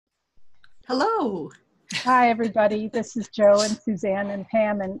Hello. Hi, everybody. This is Joe and Suzanne and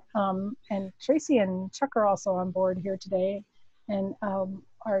Pam and Tracy and Chuck are also on board here today. And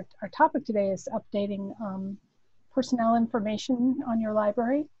our topic today is updating personnel information on your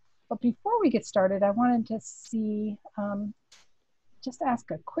library. But before we get started, I wanted to just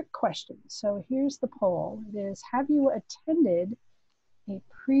ask a quick question. So here's the poll. It is, have you attended a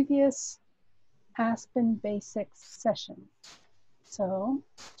previous ASPeN Basics session? So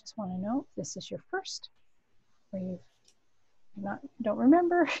just want to know if this is your first, or you don't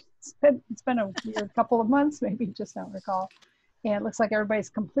remember. It's been a weird couple of months, maybe you just don't recall. And it looks like everybody's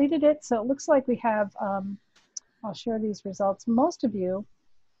completed it. So it looks like we have, I'll share these results. Most of you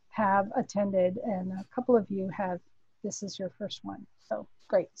have attended and a couple of you have, this is your first one. So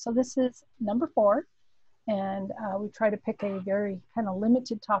great. So this is number 4. And we try to pick a very kind of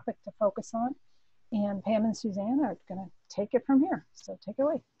limited topic to focus on. And Pam and Suzanne are going to take it from here. So take it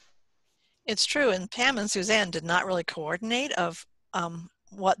away. It's true, and Pam and Suzanne did not really coordinate of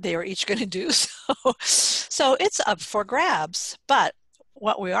what they were each going to do, so it's up for grabs. But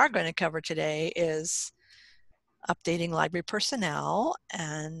what we are going to cover today is updating library personnel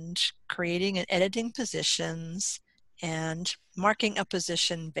and creating and editing positions and marking a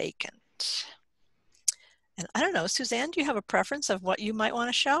position vacant. And I don't know, Suzanne, do you have a preference of what you might want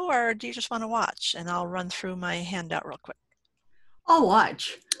to show, or do you just want to watch? And I'll run through my handout real quick. I'll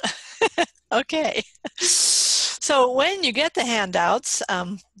watch. Okay. So when you get the handouts,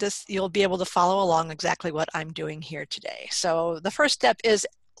 you'll be able to follow along exactly what I'm doing here today. So the first step is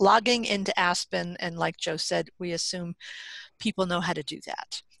logging into ASPeN, and like Joe said, we assume people know how to do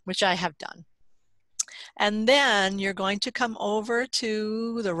that, which I have done. And then you're going to come over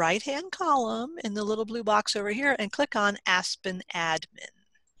to the right-hand column in the little blue box over here and click on ASPeN Admin.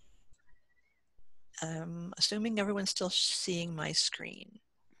 Assuming everyone's still seeing my screen.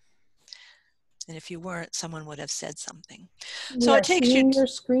 And if you weren't, someone would have said something. So it takes you to your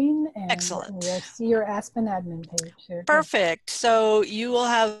screen, and excellent. We'll see your ASPeN admin page here. Perfect. So you will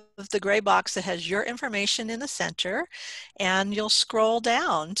have the gray box that has your information in the center, and you'll scroll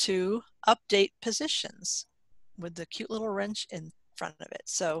down to update positions with the cute little wrench in front of it.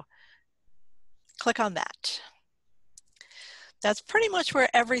 So click on that. That's pretty much where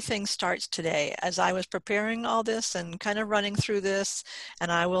everything starts today. As I was preparing all this and kind of running through this,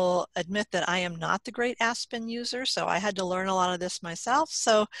 and I will admit that I am not the great ASPeN user, so I had to learn a lot of this myself.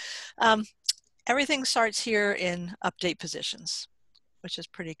 So everything starts here in update positions, which is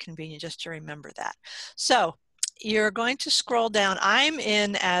pretty convenient just to remember that. So you're going to scroll down. I'm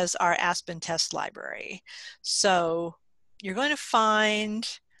in as our ASPeN test library. So you're going to find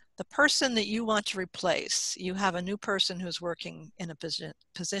the person that you want to replace. You have a new person who's working in a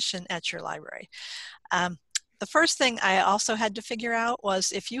position at your library. The first thing I also had to figure out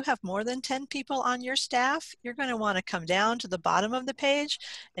was if you have more than 10 people on your staff, you're going to want to come down to the bottom of the page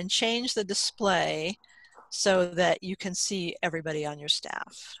and change the display so that you can see everybody on your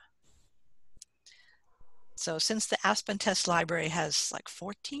staff. So since the ASPeN test library has like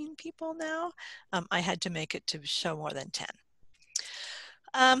 14 people now, I had to make it to show more than 10.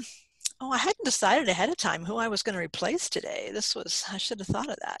 Oh, I hadn't decided ahead of time who I was going to replace today. I should have thought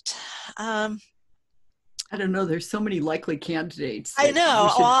of that. I don't know. There's so many likely candidates. I know.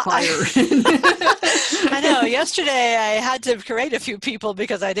 I know. Yesterday I had to create a few people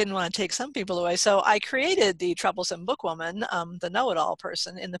because I didn't want to take some people away. So I created the troublesome bookwoman, the know-it-all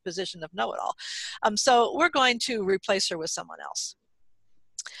person in the position of know-it-all. So we're going to replace her with someone else.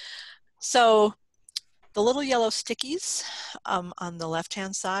 So the little yellow stickies on the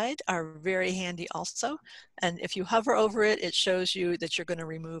left-hand side are very handy also. And if you hover over it, it shows you that you're going to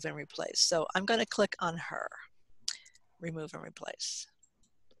remove and replace. So I'm going to click on her, remove and replace.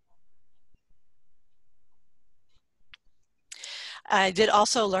 I did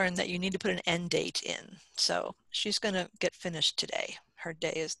also learn that you need to put an end date in. So she's going to get finished today. Her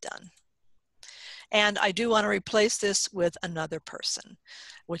day is done. And I do want to replace this with another person,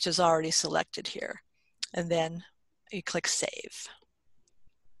 which is already selected here. And then you click Save.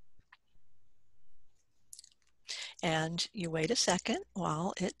 And you wait a second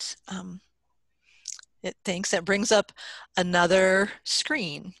while it thinks. It brings up another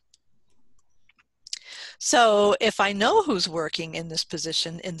screen. So if I know who's working in this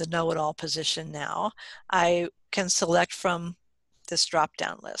position, in the know-it-all position now, I can select from this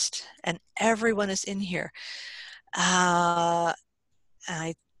drop-down list. And everyone is in here.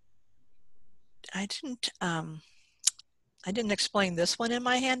 I didn't explain this one in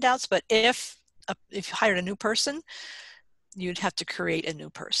my handouts, but if you hired a new person, you'd have to create a new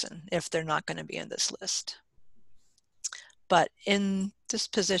person if they're not going to be in this list. But in this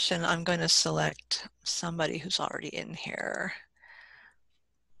position, I'm going to select somebody who's already in here.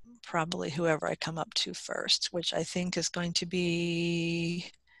 Probably whoever I come up to first, which I think is going to be,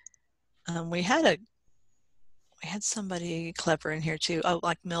 we had somebody clever in here too. Oh,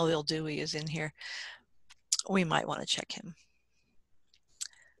 like Melville Dewey is in here. We might want to check him.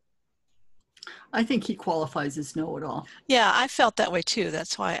 I think he qualifies as know-it-all. Yeah, I felt that way too.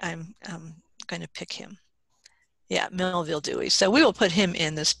 That's why I'm going to pick him. Yeah, Melville Dewey. So we will put him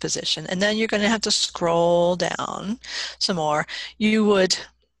in this position. And then you're going to have to scroll down some more. You would,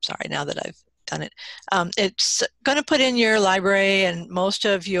 sorry, now that I've done it, it's going to put in your library and most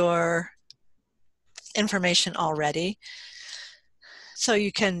of your information already. So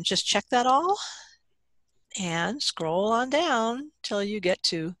you can just check that all and scroll on down till you get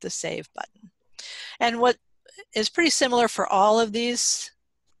to the Save button. And what is pretty similar for all of these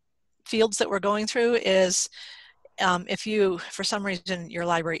fields that we're going through is if you, for some reason, your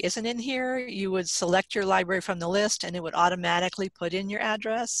library isn't in here, you would select your library from the list and it would automatically put in your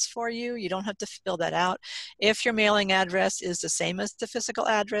address for you. You don't have to fill that out. If your mailing address is the same as the physical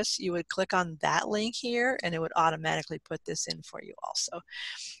address, you would click on that link here and it would automatically put this in for you also.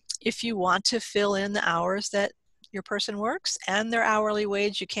 If you want to fill in the hours that your person works and their hourly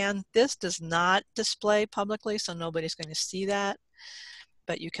wage, you can. This does not display publicly, so nobody's going to see that,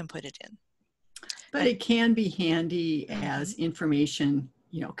 but you can put it in. But it can be handy as information,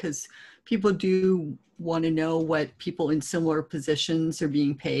 you know, because people do want to know what people in similar positions are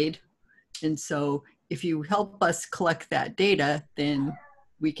being paid. And so if you help us collect that data, then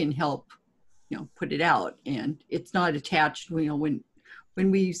we can help, you know, put it out. And it's not attached, you know, when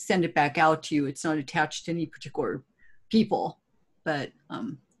we send it back out to you, it's not attached to any particular people, but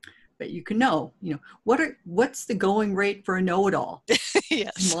you can know, you know, what's the going rate for a know-it-all?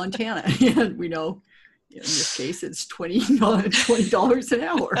 Yes. In Montana. And we know in this case it's $20 an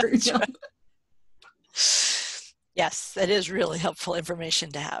hour. That's right. Yes, that is really helpful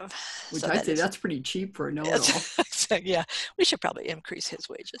information to have. Which I'd say that's pretty cheap for a know-it-all. So, yeah, we should probably increase his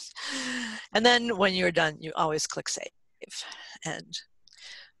wages. And then when you're done, you always click Save. And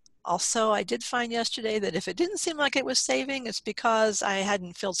also, I did find yesterday that if it didn't seem like it was saving, it's because I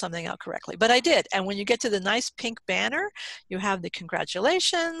hadn't filled something out correctly. But I did. And when you get to the nice pink banner, you have the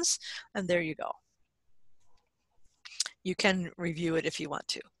congratulations, and there you go. You can review it if you want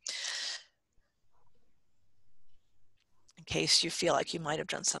to, in case you feel like you might have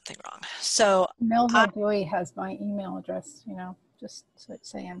done something wrong. So Melville Dewey has my email address, you know, just so it's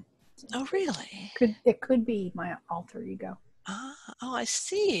saying. Oh, really? It could be my alter ego. Oh, I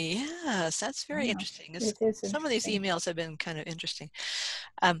see. Yes, that's very interesting. Some of these emails have been kind of interesting.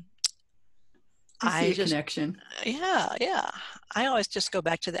 I see a connection. Yeah. I always just go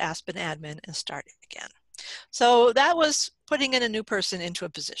back to the ASPeN admin and start again. So that was putting in a new person into a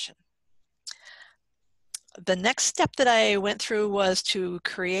position. The next step that I went through was to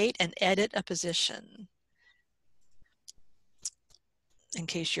create and edit a position, in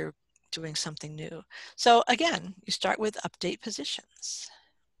case you're doing something new. So again, you start with update positions.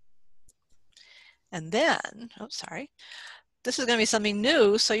 And then, oh, sorry, this is going to be something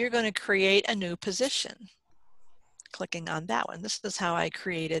new, so you're going to create a new position. Clicking on that one. This is how I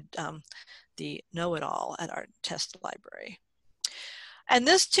created the know-it-all at our test library. And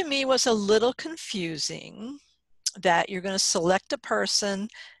this to me was a little confusing, that you're going to select a person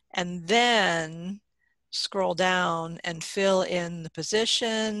and then scroll down and fill in the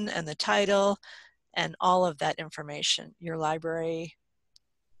position and the title and all of that information, your library,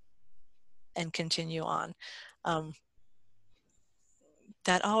 and continue on.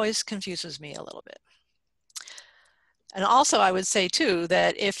 That always confuses me a little bit. And also I would say too,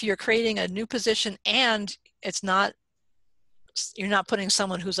 that if you're creating a new position and you're not putting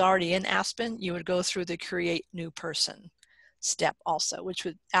someone who's already in ASPeN, you would go through the create new person step also, which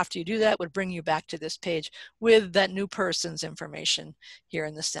would, after you do that, would bring you back to this page with that new person's information here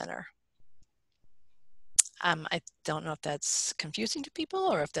in the center. I don't know if that's confusing to people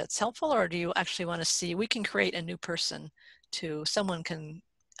or if that's helpful, or do you actually want to see, we can create a new person too. Someone can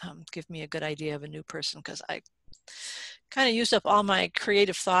give me a good idea of a new person, because I kind of used up all my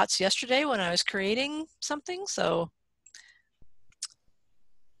creative thoughts yesterday when I was creating something. So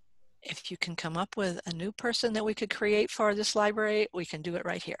if you can come up with a new person that we could create for this library, we can do it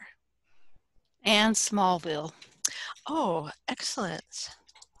right here. And Smallville. Oh, excellent.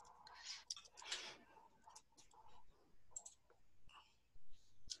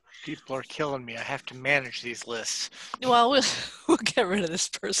 People are killing me. I have to manage these lists. Well, we'll get rid of this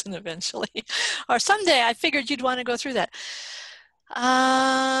person eventually. Or someday. I figured you'd want to go through that.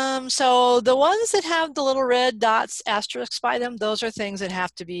 So the ones that have the little red dots, asterisks by them, those are things that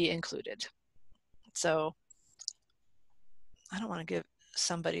have to be included. So I don't want to give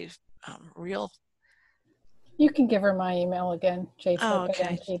somebody real. You can give her my email again, Oh,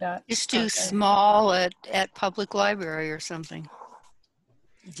 okay. jflip@mp. Just do Okay. small at public library or something.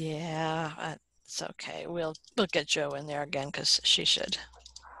 Yeah, it's okay. We'll get Jo in there again because she should.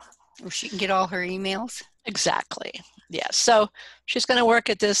 Or she can get all her emails. Exactly. Yeah. So she's going to work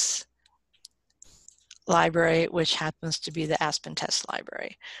at this library, which happens to be the ASPeN test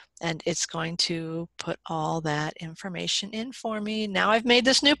library. And it's going to put all that information in for me. Now I've made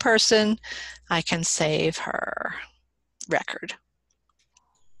this new person, I can save her record.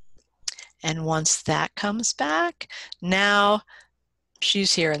 And once that comes back, now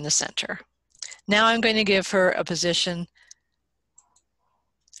she's here in the center. Now I'm going to give her a position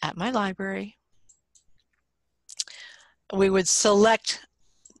at my library. We would select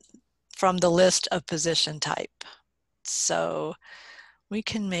from the list of position type. So we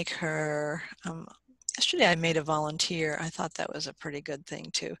can make her, yesterday I made a volunteer. I thought that was a pretty good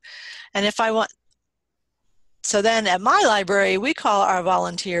thing too. And if I want, so then at my library, we call our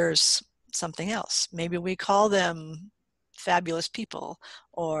volunteers something else. Maybe we call them fabulous people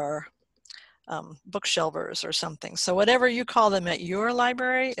or bookshelvers or something. So whatever you call them at your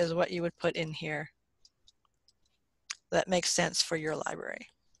library is what you would put in here. That makes sense for your library.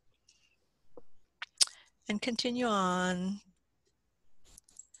 And continue on.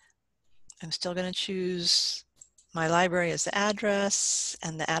 I'm still going to choose my library as the address,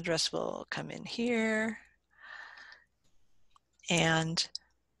 and the address will come in here. And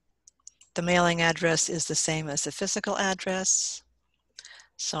the mailing address is the same as the physical address.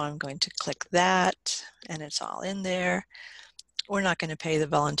 So I'm going to click that, and it's all in there. We're not going to pay the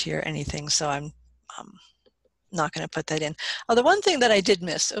volunteer anything, so I'm not going to put that in. Oh, the one thing that I did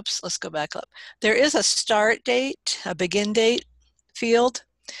miss, oops, let's go back up. There is a start date, a begin date field.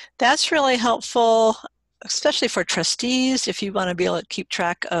 That's really helpful, especially for trustees. If you want to be able to keep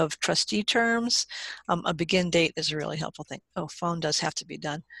track of trustee terms, a begin date is a really helpful thing. Oh, phone does have to be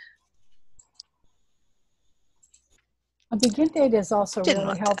done. A begin date is also Didn't really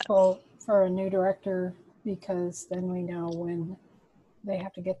want helpful for a new director because then we know when they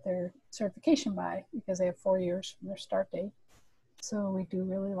have to get their certification by because they have 4 years from their start date. So we do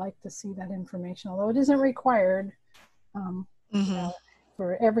really like to see that information, although it isn't required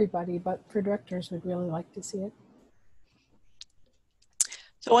for everybody, but for directors, we'd really like to see it.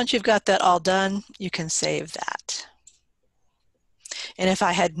 So once you've got that all done, you can save that. And if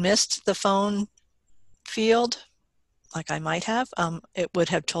I had missed the phone field, like I might have, it would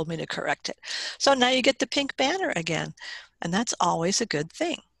have told me to correct it. So now you get the pink banner again, and that's always a good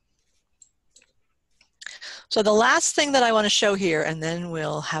thing. So the last thing that I want to show here, and then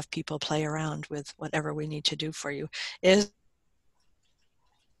we'll have people play around with whatever we need to do for you, is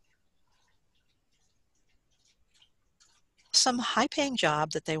some high-paying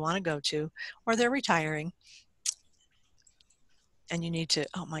job that they want to go to, or they're retiring, and you need to,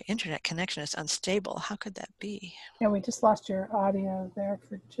 oh, my internet connection is unstable. How could that be? Yeah, we just lost your audio there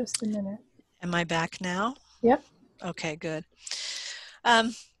for just a minute. Am I back now? Yep. Okay, good.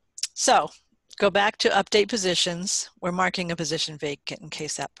 So go back to update positions. We're marking a position vacant in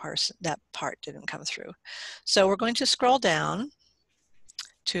case that part didn't come through. So we're going to scroll down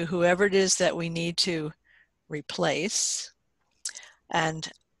to whoever it is that we need to replace.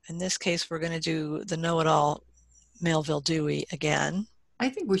 And in this case, we're going to do the know-it-all Melville Dewey again. I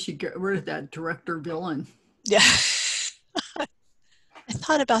think we should get rid of that director villain. Yeah, I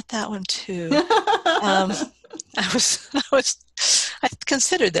thought about that one too. I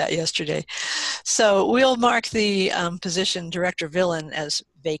considered that yesterday. So we'll mark the position director villain as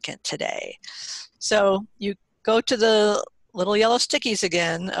vacant today. So you go to the little yellow stickies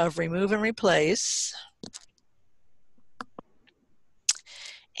again of remove and replace.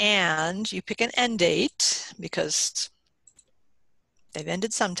 And you pick an end date because they've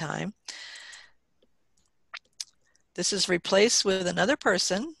ended sometime. This is replace with another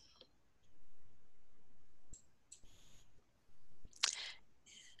person.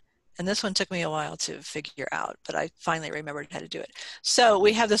 And this one took me a while to figure out, but I finally remembered how to do it. So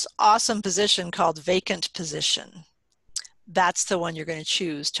we have this awesome position called vacant position. That's the one you're going to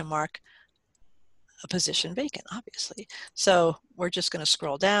choose to mark a position vacant, obviously. So we're just going to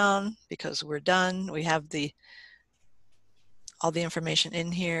scroll down because we're done. We have all the information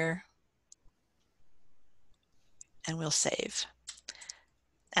in here, and we'll save.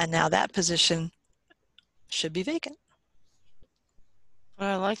 And now that position should be vacant. But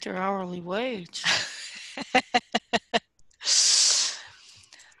I like their hourly wage.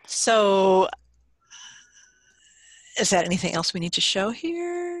 So is that anything else we need to show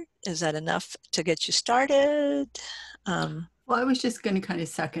here? Is that enough to get you started? Well, I was just going to kind of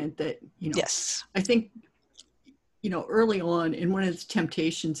second that, Yes. I think, early on, and one of the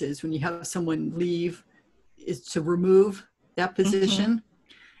temptations is when you have someone leave is to remove that position.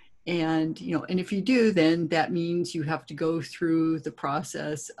 And, and if you do, then that means you have to go through the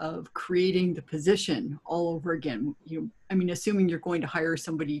process of creating the position all over again. Assuming you're going to hire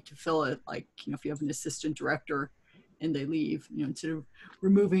somebody to fill it, like, if you have an assistant director and they leave, instead of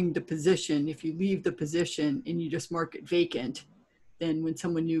removing the position, if you leave the position and you just mark it vacant, then when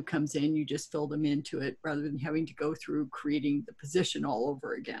someone new comes in, you just fill them into it rather than having to go through creating the position all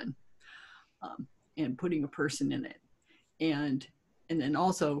over again, and putting a person in it. And then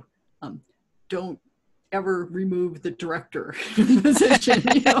also, don't ever remove the director position.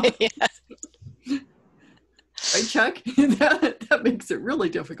 Yeah. Right, Chuck? that makes it really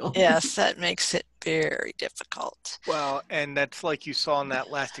difficult. Yes, that makes it very difficult. Well, and that's like you saw in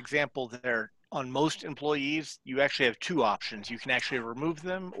that last example there. On most employees, you actually have two options. You can actually remove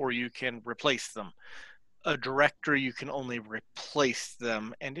them or you can replace them. A director, you can only replace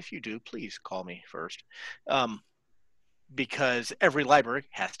them. And if you do, please call me first. Because every library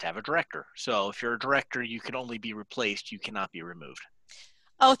has to have a director. So if you're a director, you can only be replaced. You cannot be removed.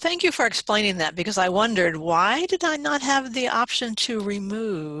 Oh, thank you for explaining that, because I wondered, why did I not have the option to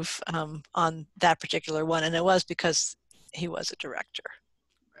remove on that particular one? And it was because he was a director.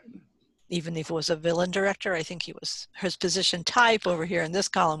 Even if it was a villain director, I think his position type over here in this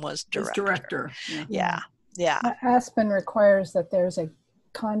column was director. Director. Yeah. ASPeN requires that there's a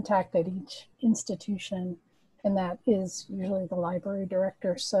contact at each institution, and that is usually the library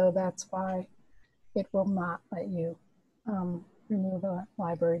director. So that's why it will not let you remove a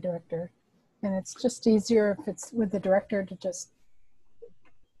library director. And it's just easier if it's with the director to just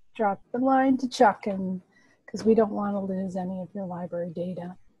drop the line to Chuck, and because we don't want to lose any of your library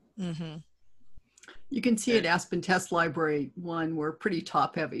data. You can see at ASPeN Test Library 1, we're pretty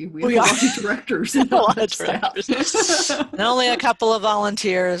top heavy. We have We a are. lot of directors and A lot of staff. directors. And only a couple of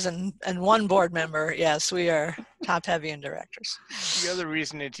volunteers and one board member. Yes, we are top heavy in directors. The other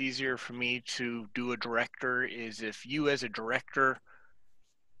reason it's easier for me to do a director is if you as a director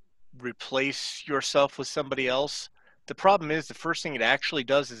replace yourself with somebody else, the problem is the first thing it actually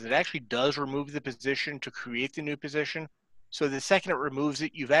does is it actually does remove the position to create the new position. So the second it removes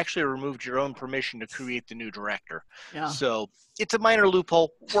it, you've actually removed your own permission to create the new director. Yeah. So it's a minor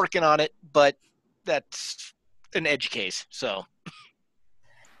loophole, working on it, but that's an edge case. So.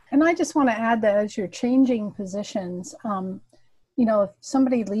 And I just want to add that as you're changing positions, if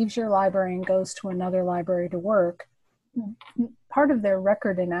somebody leaves your library and goes to another library to work, part of their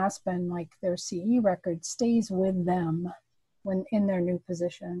record in ASPeN, like their CE record, stays with them when in their new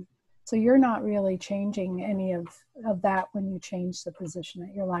position. So you're not really changing any of that when you change the position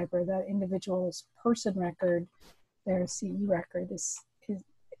at your library. That individual's person record, their CE record, is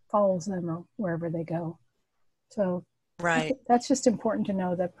follows them wherever they go. So right, that's just important to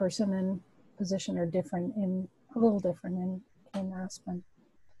know that person and position are a little different in ASPeN.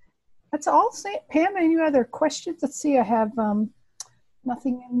 That's all. Pam, any other questions? Let's see, I have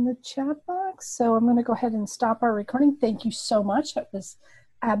nothing in the chat box. So I'm going to go ahead and stop our recording. Thank you so much. That was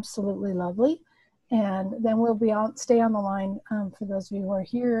absolutely lovely. And then we'll stay on the line for those of you who are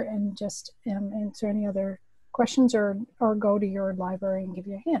here and just answer any other questions or go to your library and give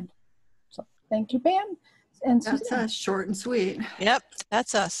you a hand. So thank you, Pam. And That's us, short and sweet. Yep,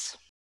 that's us.